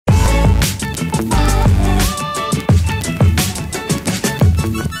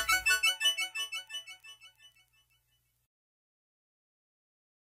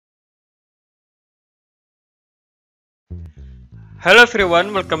Hello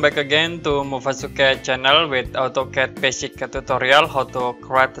everyone, welcome back again to Autocad channel with AutoCAD basic tutorial how to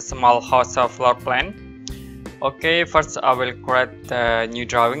create a small house floor plan. Okay, first I will create a new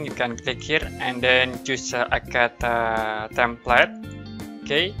drawing. You can click here and then choose AutoCAD template.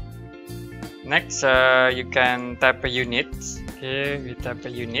 Okay, next you can type a units. Okay, we type a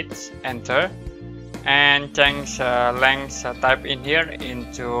units, enter, and change length type in here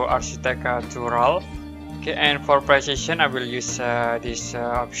into architect tutorial. Okay, and for precision I will use this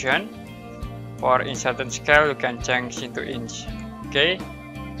option. For insert and scale you can change into inch. Okay,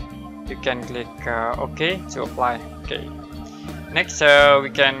 you can click OK to apply. Okay, next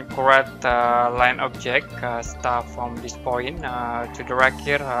we can create line object start from this point to the right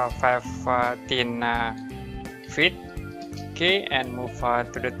here 15 feet. Okay, and move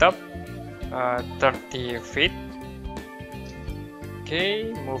to the top 30 feet. Okay,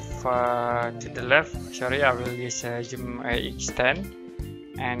 move to the left. Sorry, I will use zoom extend,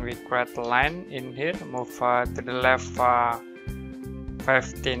 and we create a line in here. Move to the left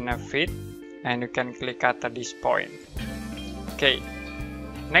 15 feet, and you can click at this point. Okay,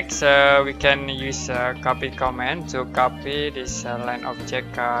 next we can use copy command to copy this line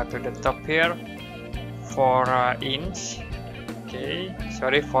object to the top here 4 inch. Okay,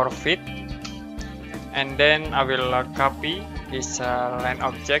 sorry, 4 feet, and then I will copy this line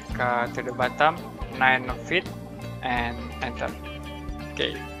object to the bottom 9 feet and enter.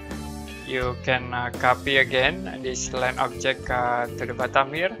 Okay, you can copy again this line object to the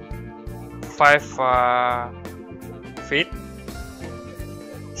bottom here 5 feet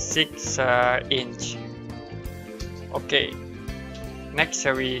 6 inch. Okay, next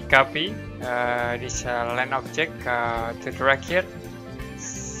we copy this line object to the right here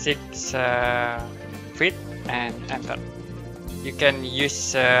 6 feet and enter. You can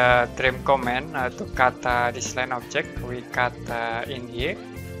use trim command to cut this line object. We cut in here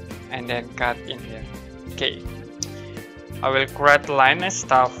and then cut in here. Okay, I will create line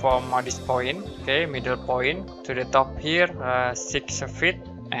start from this point. Okay, middle point to the top here 6 feet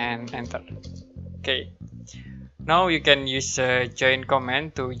and enter. Okay, now you can use join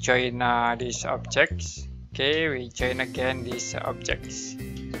command to join these objects. Okay, we join again these objects.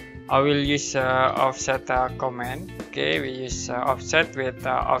 I will use offset command. Okay, we use offset with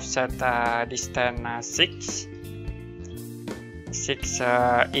offset distance 6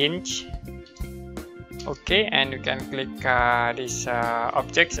 inch. Okay, and you can click these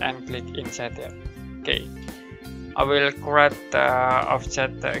objects and click inside here. Okay, I will create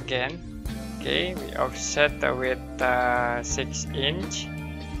offset again. Okay, we offset with 6 inch,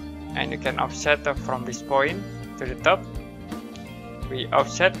 and you can offset from this point to the top. We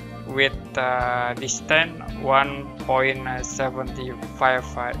offset with distance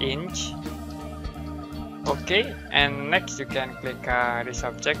 1.75 inch. Okay, and next you can click this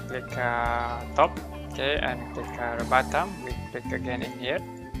object, click top. Okay, and click the bottom. We click again in here.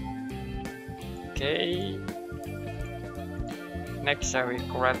 Okay, next we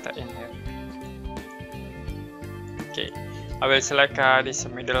create in here. Okay, I will select this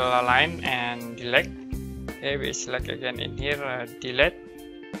middle line and delete. Okay, we select again in here, delete.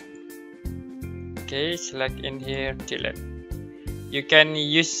 Okay, select in here, delete. You can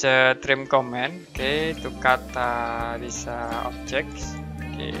use trim command, okay, to cut these objects.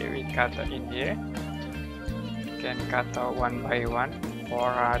 Okay, we cut in here. You can cut one by one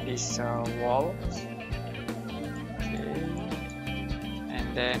for this wall. Okay,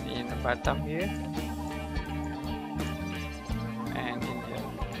 and then in the bottom here.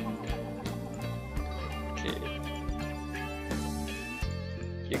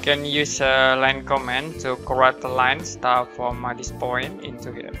 You can use line command to create a line start from this point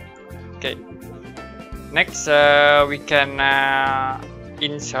into here. Okay, next we can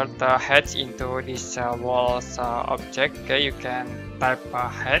insert a hatch into this walls object. Okay, you can type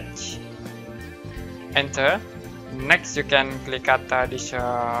hatch, enter. Next you can click at this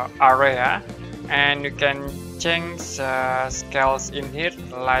area, and you can change scales in here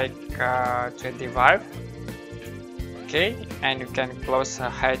like 25. Okay, and you can close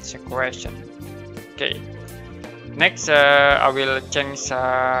hatch creation. Okay, next I will change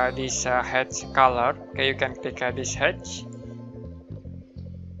this hatch color. Okay, you can click this hatch,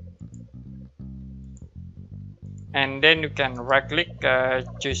 and then you can right click,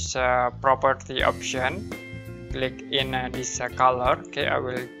 choose property option, click in this color. Okay, I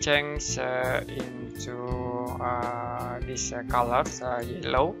will change into this colors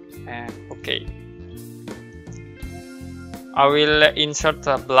yellow, and okay. I will insert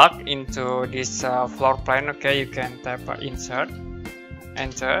a block into this floor plan. Okay, you can type insert,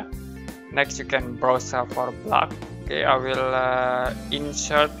 enter. Next you can browse for block. Okay, I will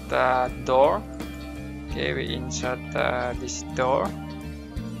insert the door. Okay, we insert this door,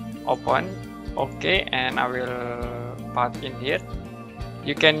 open. Okay, and I will put in here.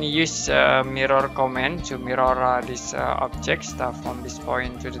 You can use mirror command to mirror this object start from this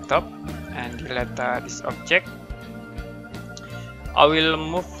point to the top and delete this object. I will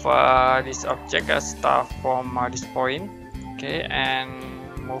move this object start from this point. Okay, and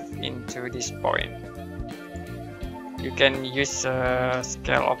move into this point. You can use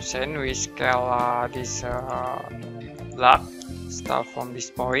scale option. We scale this block start from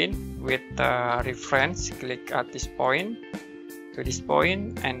this point with reference. Click at this point to this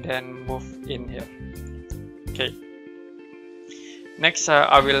point and then move in here. Okay. Next,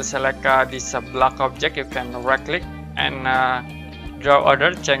 I will select this block object. You can right click and draw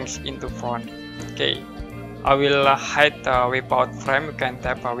order change into front. Okay. I will hide the wipeout frame. You can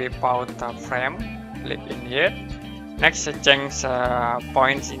tap wipeout frame. Click in here. Next, change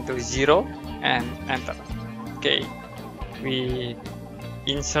points into 0 and enter. Okay, we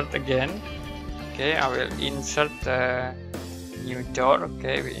insert again. Okay, I will insert the new door.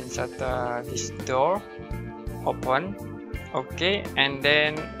 Okay, we insert this door, open. Okay, and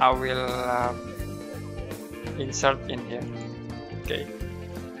then I will insert in here. Okay,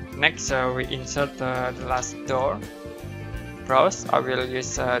 next we insert the last door. Browse. I will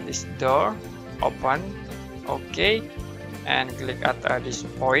use this door, open. Okay, and click at this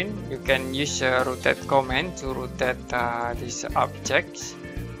point. You can use rotate command to rotate these objects,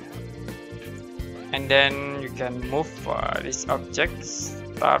 and then you can move this object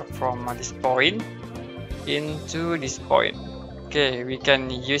start from this point into this point. Okay, we can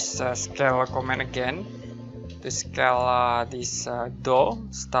use scale command again to scale this door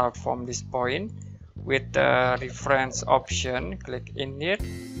start from this point with the reference option. Click in here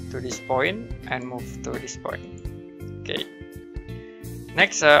to this point and move to this point. Okay,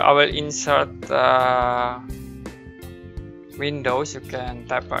 next I will insert windows. You can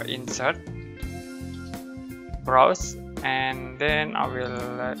tap insert, browse, and then I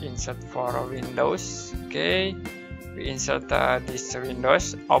will insert for windows. Okay, we insert this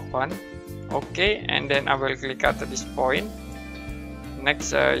windows, open. Okay, and then I will click at this point.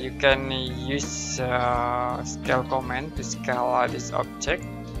 Next, you can use scale command to scale this object.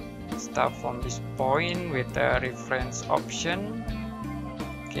 Start from this point with the reference option.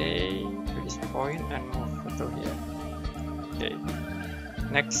 Okay, to this point and move to here. Okay,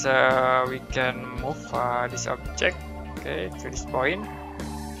 next we can move this object, okay, to this point,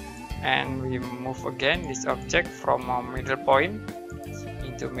 and we move again this object from middle point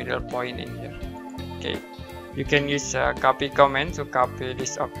into middle point in here. Okay, you can use copy command to copy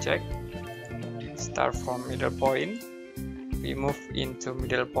this object. Start from middle point, we move into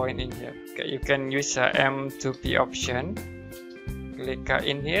middle point in here. Okay, you can use M2P option. Click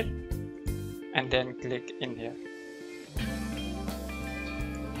in here and then click in here.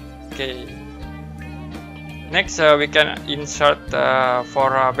 Okay, next we can insert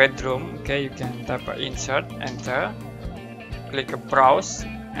for a bedroom. Okay, you can tap insert, enter, click browse,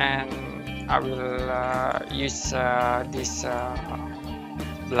 and I will use this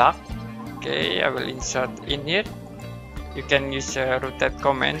block. Okay, I will insert in here. You can use rotate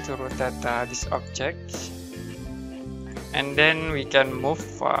command to rotate this object, and then we can move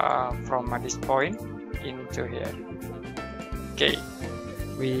from this point into here. Okay,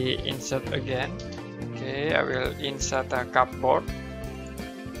 we insert again. Okay, I will insert a cupboard.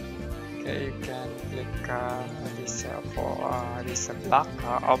 Okay, you can click this for this block,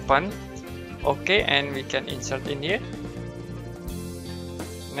 open. Okay, and we can insert in here.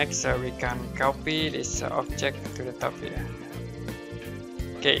 Next, we can copy this object to the top here.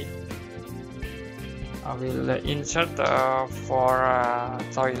 Okay, I will insert for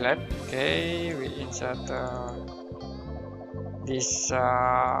toilet. Okay, we insert this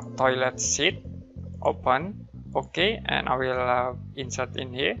toilet seat, open. Okay, and I will insert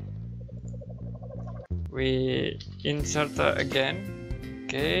in here. We insert again.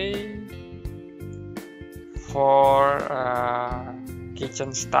 Okay, for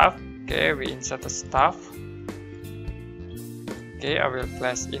kitchen staff. Okay, we insert a staff. Okay, I will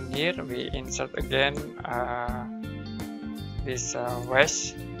place in here. We insert again this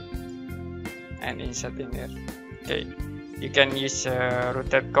wash and insert in here. Okay, you can use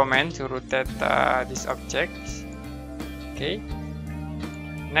rotate command to rotate this object. Okay,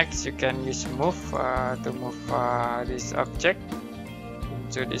 next you can use move to move this object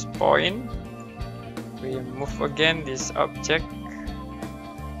into this point. We move again this object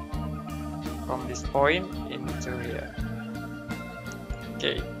from this point into here.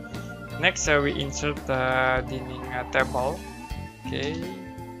 Okay, Next, we insert the dining table. Okay,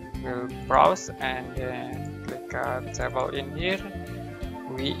 we'll browse and then click table in here.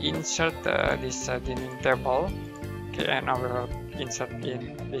 We insert this dining table. Okay, and I will insert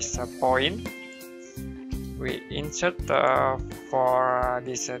in this point. We insert for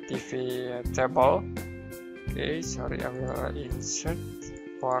this TV table. Okay, sorry, I will insert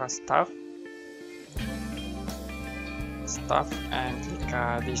for stuff and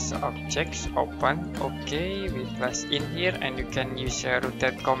click this objects open. Okay, we place in here, and you can use a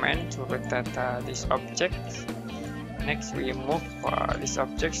rotate command to rotate this object. Next, we move this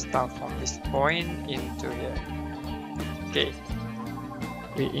object start from this point into here. Okay,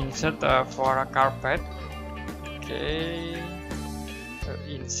 we insert for a carpet. Okay, so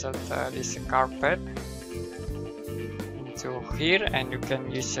insert this carpet into here, and you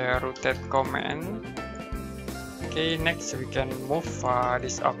can use a rotate command. Okay, next we can move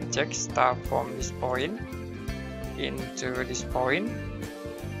this object start from this point into this point,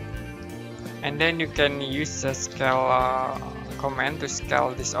 and then you can use the scale command to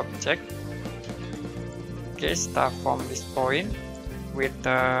scale this object. Okay, start from this point with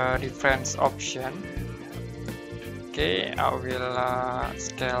the reference option. Okay, I will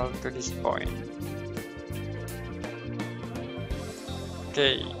scale to this point.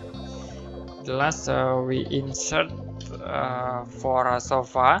 Okay, the last we insert for a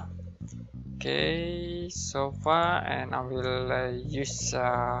sofa. Okay, sofa, and I will use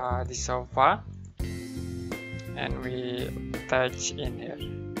the sofa, and we attach in here.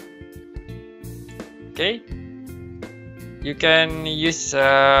 Okay, you can use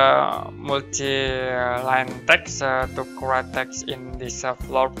multi-line text to create text in this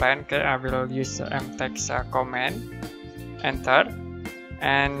floor plan. Okay, I will use mtext command, enter,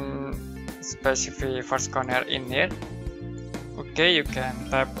 and specify first corner in here. Okay, you can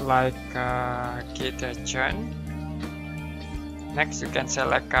type like kitchen. Next, you can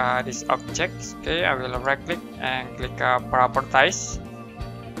select this object. Okay, I will right click and click properties.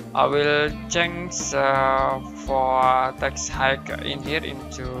 I will change for text height in here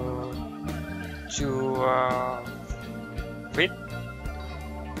into 2 feet.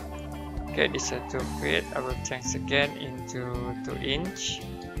 Okay, this is 2 feet. I will change again into 2 inch.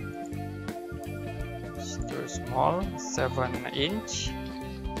 It's too small, 7 inch.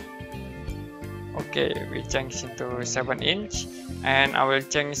 Okay, we change into 7 inch, and I will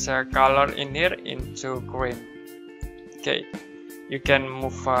change color in here into green. Okay, you can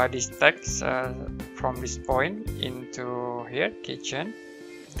move this text from this point into here, kitchen.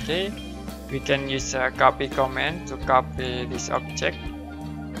 Okay, we can use a copy command to copy this object.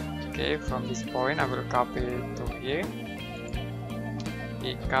 Okay, from this point I will copy to here.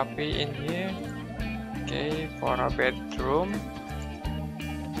 We copy in here. Okay, for a bedroom.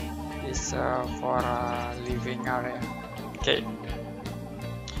 This for a living area. Okay,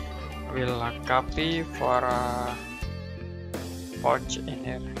 we'll copy for a porch in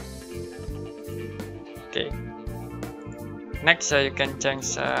here. Okay, next you can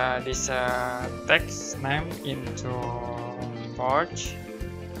change this text name into porch.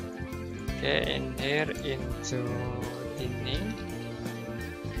 Okay, in here into dining.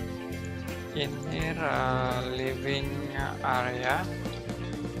 In here living area.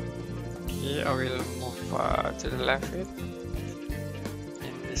 Okay, I will move to the left.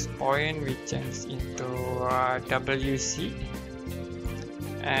 In this point we change into WC,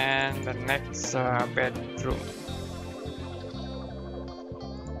 and the next bedroom.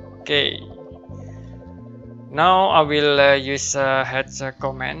 Okay, now I will use hatch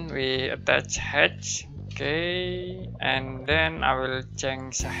command. We attach hatch. Okay, and then I will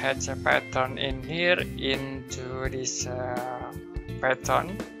change hatch pattern in here into this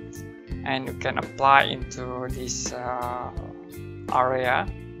pattern, and you can apply into this area.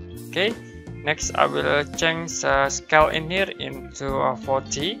 Okay, next I will change scale in here into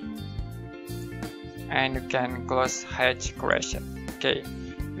 40, and you can close hatch creation. Okay,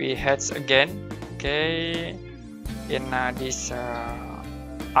 we hatch again. Okay, in this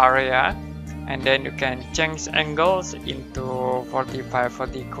area, and then you can change angles into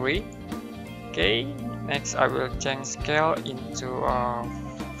 45 degree. Okay, next I will change scale into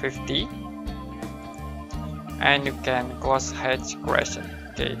 50, and you can close hatch creation.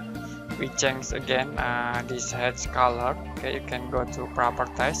 Okay, we change again this hatch color. Okay, you can go to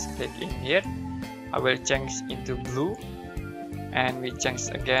properties, click in here. I will change into blue, and we change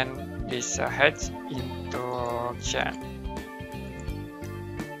again this hatch into cyan.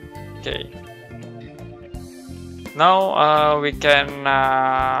 Okay, now we can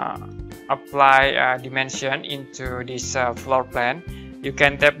apply dimension into this floor plan. You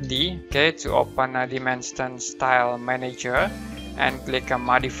can tap D, okay, to open a Dimension Style Manager and click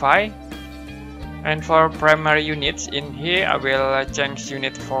Modify. And for primary units, in here I will change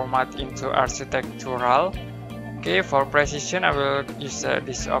unit format into architectural. Okay, for precision I will use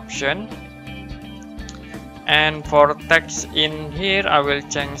this option. And for text in here I will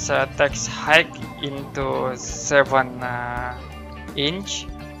change text height into 7 inch.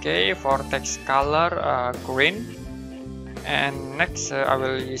 Okay, for text color green. And next I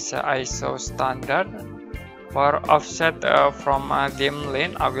will use ISO standard. For offset from dim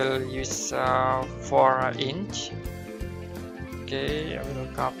line I will use 4 inch. Okay, I will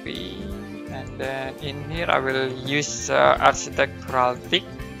copy, and then in here I will use architectural thick.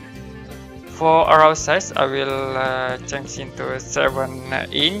 For arrow size I will change into 7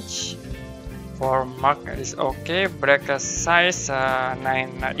 inch. For mark is okay. Bracket size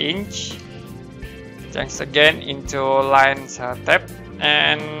 9 inch. Change again into lines tab,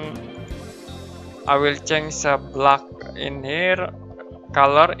 and I will change black in here,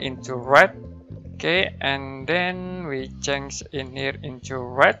 color into red. Okay, and then we change in here into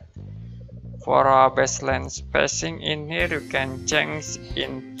red. For baseline spacing in here you can change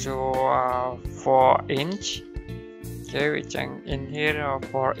into 4 inch. Okay, we change in here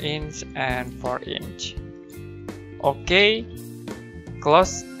 4 inch and 4 inch. Okay,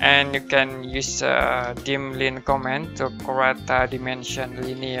 close, and you can use dim line command to create a dimension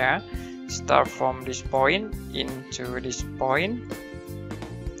linear. Start from this point into this point.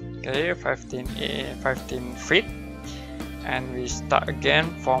 Okay, 15 feet, and we start again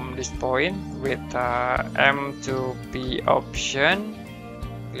from this point with M to P option.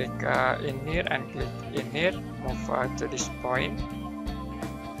 Click in here and click in here, move to this point.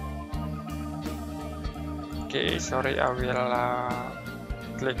 Okay, sorry, I will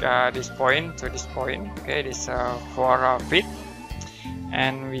click this point to this point. Okay, this 4 feet,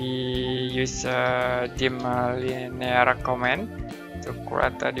 and we use dim linear command to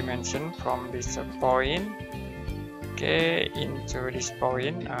create a dimension from this point. Okay, into this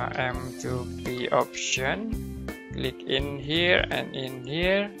point, M to P option. Click in here and in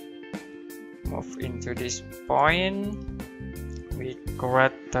here, move into this point. We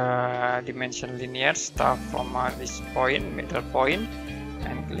create dimension linear. Start from this point, middle point,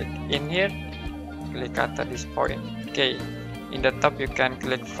 and click in here, click at this point. Okay, in the top you can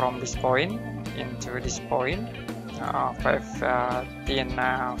click from this point into this point,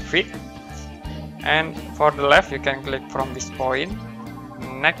 15 feet, and for the left you can click from this point.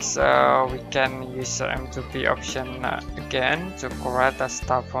 Next we can use M2P option again to create a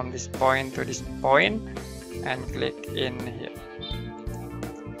start from this point to this point, and click in here.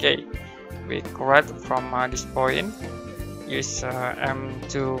 Okay, we create from this point, use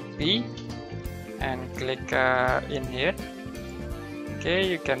M2P and click in here. Okay,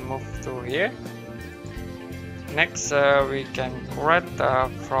 you can move to here. Next we can create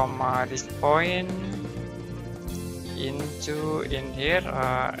from this point into in here.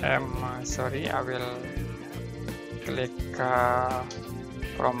 Sorry, I will click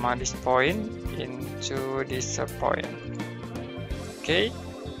from this point into this point. Okay,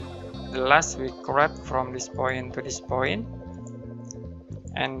 the last we create from this point to this point,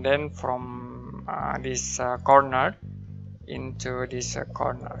 and then from this corner into this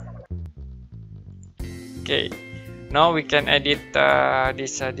corner. Okay, now we can edit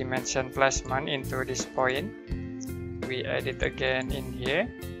this dimension placement into this point. We edit again in here.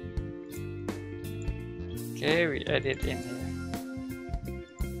 Okay, we edit in here.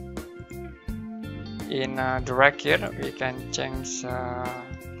 In drag here we can change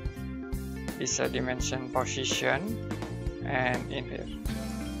this dimension position, and in here.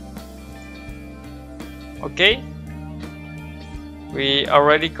 Okay, we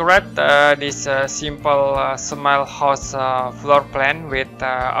already create this simple small house floor plan with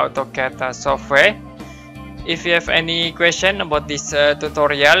AutoCAD software. If you have any question about this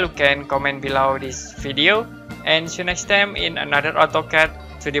tutorial, you can comment below this video, and see you next time in another AutoCAD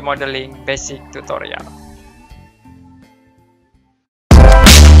 3D modeling basic tutorial.